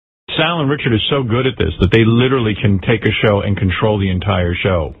Sal and Richard are so good at this that they literally can take a show and control the entire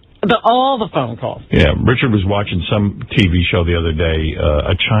show. All the phone calls. Yeah, Richard was watching some TV show the other day.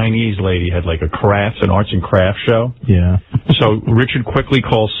 A Chinese lady had like an arts and crafts show. Yeah. So Richard quickly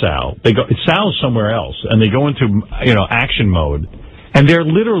calls Sal. Sal's somewhere else, and they go into action mode, and they're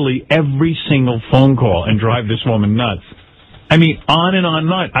literally every single phone call and drive this woman nuts. I mean, on and on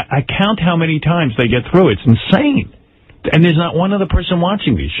and on. I count how many times they get through. It's insane. And there's not one other person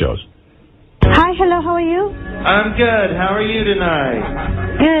watching these shows. Hi, hello, how are you? I'm good. How are you tonight?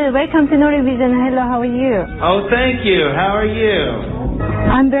 Good. Welcome to Noravision. Hello, how are you? Oh, thank you. How are you?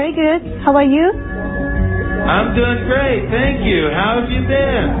 I'm very good. How are you? I'm doing great. Thank you. How have you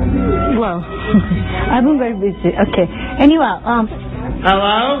been? Well, I've been very busy. Okay. Anyway,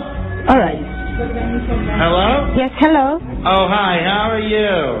 Hello? All right. Hello? Yes, hello. Oh, hi. How are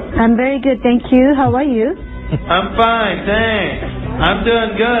you? I'm very good, thank you. How are you? I'm fine, thanks. I'm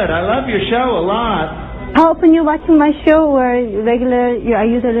doing good. I love your show a lot. How often you watching my show, or are you the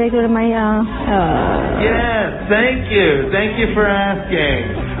regular Yes, thank you. Thank you for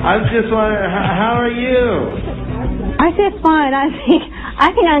asking. I was just wondering, how are you? I feel fine. I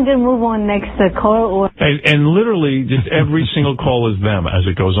think I'm going to move on next call. And literally, just every single call is them as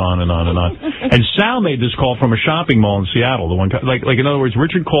it goes on and on and on. And Sal made this call from a shopping mall in Seattle. The one, like in other words,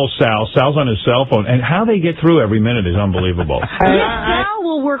 Richard calls Sal. Sal's on his cell phone, and how they get through every minute is unbelievable. Sal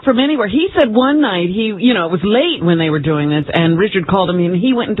will work from anywhere. He said one night it was late when they were doing this, and Richard called him, and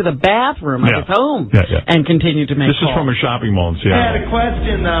he went into the bathroom of his home and continued to make calls. This is from a shopping mall in Seattle. I had a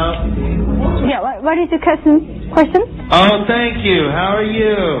question, though. Yeah, what is your question? Oh, thank you. How are you?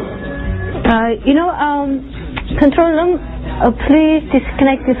 Control room, please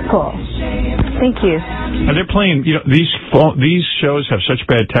disconnect this call. Thank you. And they're playing, these shows have such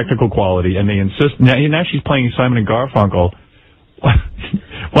bad technical quality, and they insist, now she's playing Simon and Garfunkel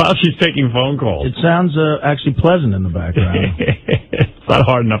while she's taking phone calls. It sounds actually pleasant in the background. It's not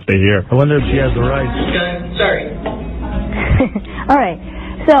hard enough to hear. I wonder if she has the rights. Sorry. All right.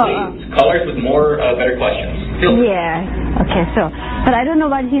 So, please, callers with more, better questions. Yeah. Okay, so, but I don't know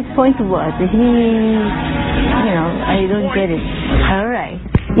what his point was. I don't get it. All right.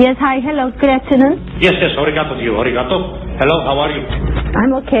 Yes, hi, hello, good afternoon. Yes, arigato to you, arigato. Hello, how are you?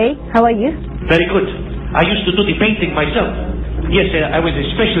 I'm okay. How are you? Very good. I used to do the painting myself. Yes, I was a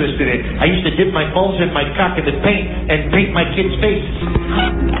specialist in it. I used to dip my balls and my cock in the paint and paint my kids' faces.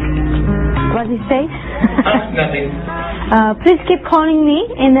 What did you say? Nothing. Please keep calling me,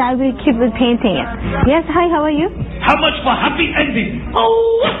 and I will keep painting it. Yes, hi, how are you? How much for happy ending?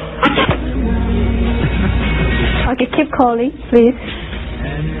 Oh! Okay, keep calling, please.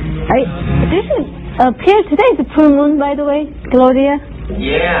 Today is the full moon, by the way, Gloria.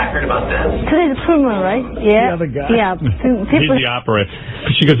 Yeah, I heard about that. Today's the full moon, right? Yeah. The other guy. Yeah. He's the operator.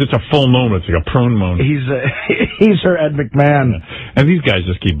 She goes, it's a full moon. It's like a prune moon. He's her Ed McMahon. And these guys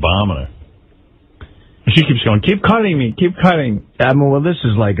just keep bombing her. She keeps going, keep cutting me, keep cutting. I mean, well, this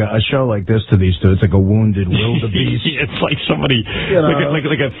is like a show like this to these two. It's like a wounded wildebeest. It's like somebody,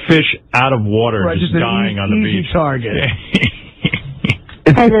 like a fish out of water, right, just dying on the beach. Target.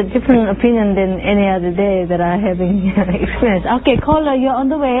 Has a different opinion than any other day that I having experienced. Okay, caller, you're on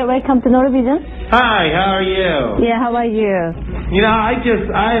the way. Welcome to Noravision. Hi, how are you? Yeah, how are you?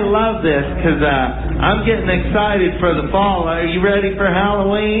 I love this because I'm getting excited for the fall. Are you ready for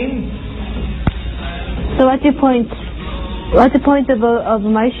Halloween? So what's your point? What's the point of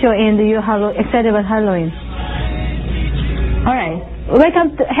my show and you're excited about Halloween? All right.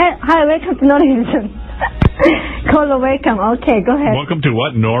 Welcome to Noravision. Caller, welcome. Okay, go ahead. Welcome to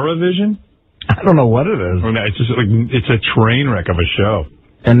what? Noravision? I don't know what it is. It's just it's a train wreck of a show.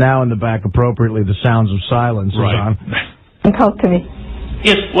 And now in the back, appropriately, the Sounds of Silence is on. And talk to me.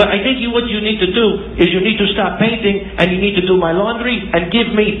 Yes, well, I think what you need to do is you need to stop painting and you need to do my laundry and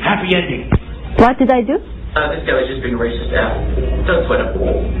give me happy ending. What did I do? This guy was just being racist. Don't sweat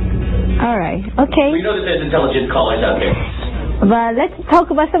him. All right. Okay. We know that there's intelligent callers out there. But let's talk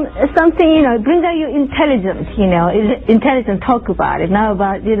about something, bring out your intelligence, intelligent talk about it, not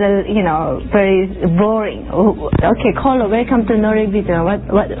about, very boring. Okay, caller, welcome to Noravision.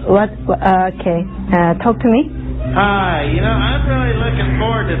 Okay, talk to me. Hi, I'm really looking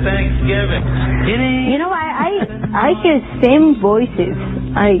forward to Thanksgiving. I hear same voices.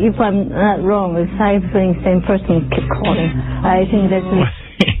 If I'm not wrong, it's same person keep calling. I think that's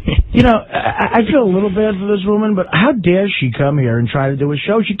I feel a little bad for this woman, but how dare she come here and try to do a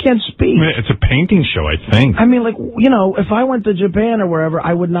show? She can't speak. It's a painting show, I think. I mean, if I went to Japan or wherever,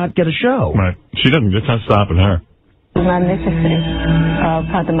 I would not get a show. Right. She doesn't. It's not stopping her. not necessary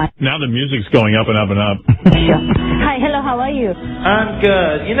part of my... Now the music's going up and up and up. Sure. Hi, hello, how are you? I'm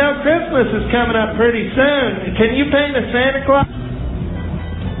good. You know, Christmas is coming up pretty soon. Can you paint a Santa Claus?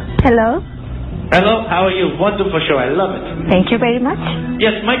 Hello? Hello, how are you? Wonderful show, I love it. Thank you very much.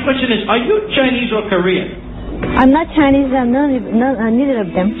 Yes, my question is, are you Chinese or Korean? I'm not Chinese, I'm neither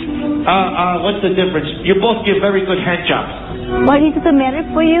of them. What's the difference? You both give very good hand jobs. What is the matter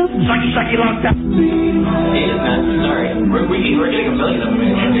for you? Sucky, long time. Hey, sorry. We're getting a million of them.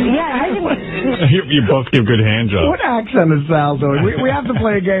 Yeah, I think... You both give good hand jobs. What accent is Sal doing? We have to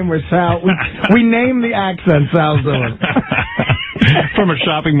play a game where Sal... We name the accent Sal's doing. From a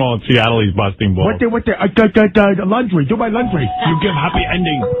shopping mall in Seattle, he's busting balls. What the laundry. Do my laundry. You give happy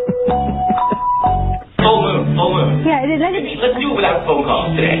ending. Full moon. Yeah, Let's do it without phone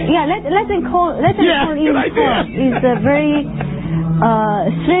calls today. Yeah, let them call in. It's very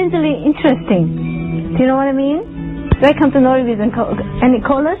strangely interesting. Do you know what I mean? Welcome to Noravision. Any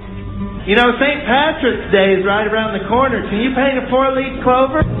callers? You know, St. Patrick's Day is right around the corner. Can you paint a 4-leaf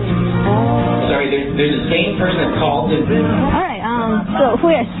clover? Sorry, there's the same person that called. All right. So who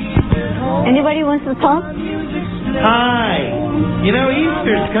is? Anybody wants to talk? Hi. You know,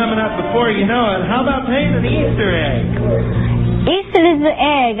 Easter's coming up before you know it. How about painting an Easter egg? Easter is the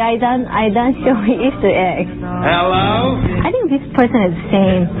egg. I don't show Easter egg. Hello? I think this person is the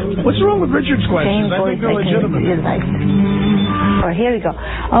same. What's wrong with Richard's questions? I think they're legitimate. Oh, here we go.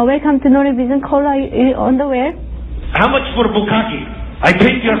 Welcome to Noravision. Call, are you on the way? How much for bukkake? I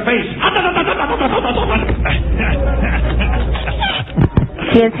paint your face.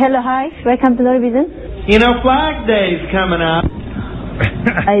 Yes, hello, hi. Welcome to Noravision. You know, Flag Day's coming up.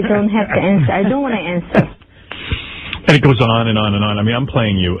 I don't have to answer. I don't want to answer. And it goes on and on and on. I mean, I'm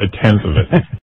playing you a tenth of it.